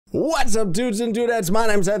What's up, dudes and dudettes? My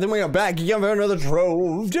name's Scythe, and we are back again for another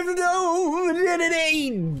Trove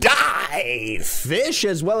Die Fish,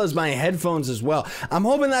 as well as my headphones as well. I'm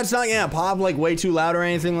hoping that's not gonna pop like way too loud or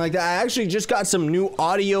anything like that. I actually just got some new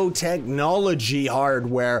audio technology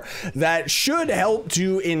hardware that should help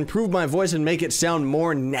to improve my voice and make it sound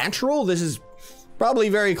more natural. This is probably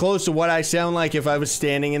very close to what I sound like if I was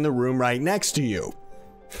standing in the room right next to you.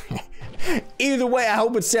 Either way, I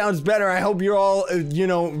hope it sounds better. I hope you're all,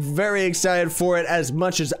 very excited for it as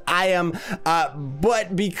much as I am.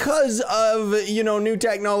 But because of, new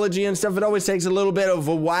technology and stuff, it always takes a little bit of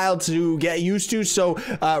a while to get used to. So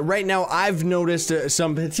right now, I've noticed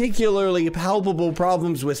some particularly palpable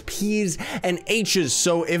problems with P's and H's.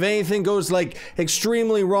 So if anything goes like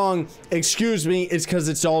extremely wrong, excuse me, it's because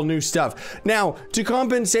it's all new stuff. Now, to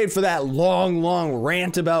compensate for that long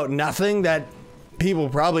rant about nothing that people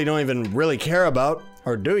probably don't even really care about,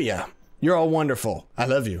 or do ya? You're all wonderful. I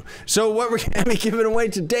love you. So what we're gonna be giving away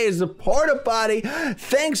today is the porta potty,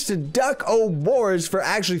 thanks to Duck O'Boars for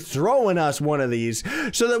actually throwing us one of these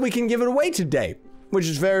so that we can give it away today, which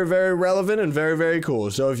is very, very relevant and very, very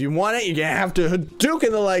cool. So if you want it, you're gonna have to duke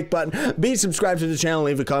in the like button, be subscribed to the channel,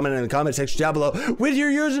 leave a comment in the comment section down below with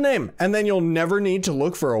your username, and then you'll never need to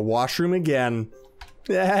look for a washroom again.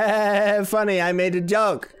 Funny, I made a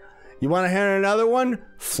joke. You want to hear another one?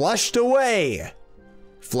 Flushed away.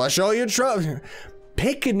 Flush all your trouble.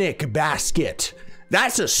 Picnic basket.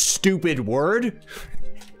 That's a stupid word.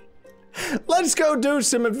 Let's go do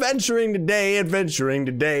some adventuring today, adventuring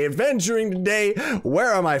today. Where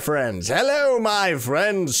are my friends? Hello, my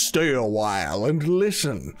friends. Stay a while and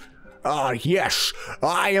listen. Ah, yes,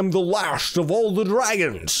 I am the last of all the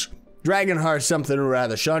dragons. Dragonheart something or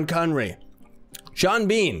other. Sean Connery. Sean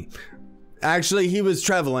Bean. Actually, he was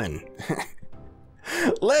traveling.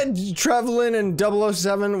 Let's traveling in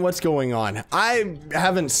 007. What's going on? I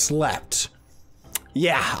haven't slept.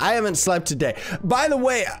 Yeah, I haven't slept today. By the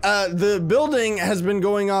way, the building has been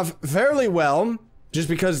going off fairly well. Just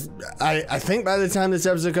because I think by the time this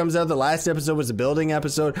episode comes out, the last episode was a building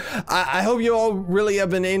episode. I hope you all really have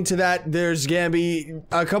been into that. There's gonna be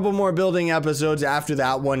a couple more building episodes after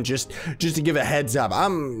that one, just to give a heads up.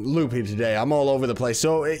 I'm loopy today. I'm all over the place.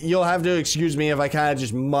 So you'll have to excuse me if I kind of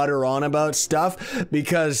just mutter on about stuff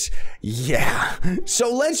because, yeah. So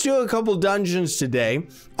let's do a couple dungeons today.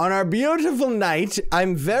 On our beautiful knight,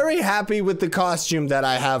 I'm very happy with the costume that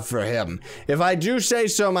I have for him. If I do say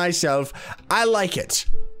so myself, I like it.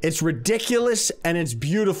 It's ridiculous and it's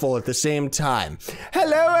beautiful at the same time.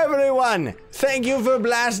 Hello everyone! Thank you for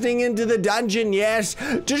blasting into the dungeon, yes.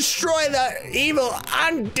 Destroy the evil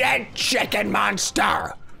undead chicken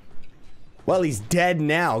monster! Well, he's dead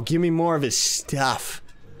now. Give me more of his stuff.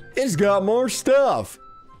 He's got more stuff.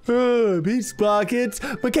 Peace pockets,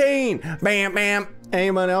 McCain, bam bam.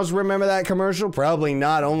 Anyone else remember that commercial? Probably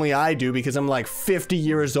not, only I do because I'm like 50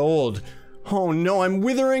 years old. Oh no, I'm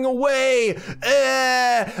withering away!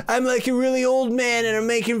 I'm like a really old man and I'm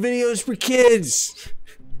making videos for kids.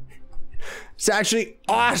 It's actually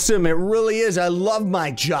awesome, it really is. I love my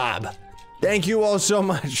job. Thank you all so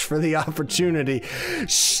much for the opportunity.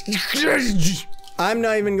 I'm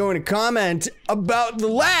not even going to comment about the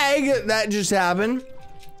lag that just happened.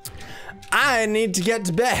 I need to get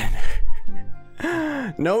to bed.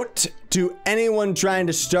 Note to anyone trying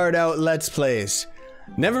to start out Let's Plays.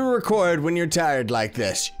 Never record when you're tired like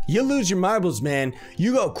this. You lose your marbles, man.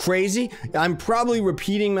 You go crazy. I'm probably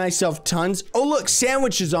repeating myself tons. Oh look,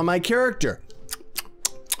 sandwiches on my character.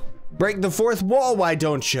 Break the fourth wall, why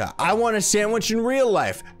don't you? I want a sandwich in real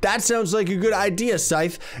life. That sounds like a good idea,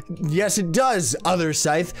 Scythe. Yes, it does, other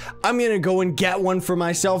Scythe. I'm gonna go and get one for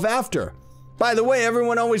myself after. By the way,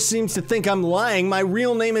 everyone always seems to think I'm lying. My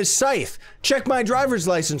real name is Scythe. Check my driver's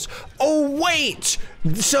license. Oh, wait!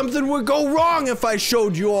 Something would go wrong if I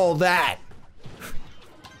showed you all that.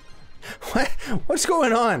 What's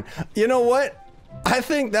going on? You know what? I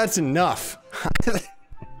think that's enough.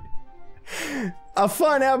 A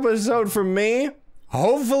fun episode for me.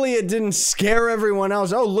 Hopefully it didn't scare everyone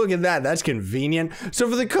else. Oh, look at that. That's convenient. So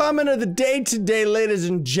for the comment of the day today, ladies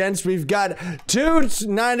and gents, we've got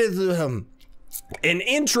an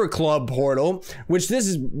intra-club portal, which this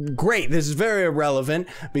is great. This is very irrelevant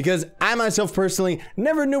because I myself personally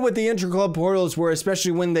never knew what the intra-club portals were,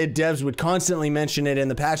 especially when the devs would constantly mention it in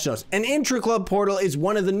the patch notes. An intra-club portal is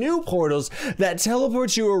one of the new portals that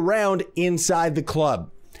teleports you around inside the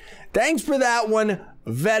club. Thanks for that one.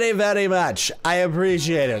 very, very much. I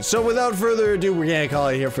appreciate it. So without further ado, we're gonna call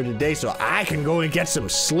it here for today so I can go and get some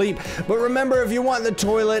sleep. But remember, if you want the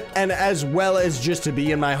toilet and as well as just to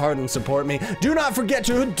be in my heart and support me, do not forget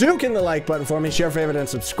to duke in the like button for me, share, favorite, and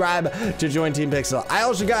subscribe to join Team Pixel. I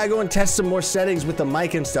also gotta go and test some more settings with the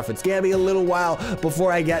mic and stuff. It's gonna be a little while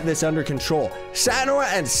before I get this under control. Sayonara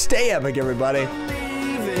and stay epic, everybody.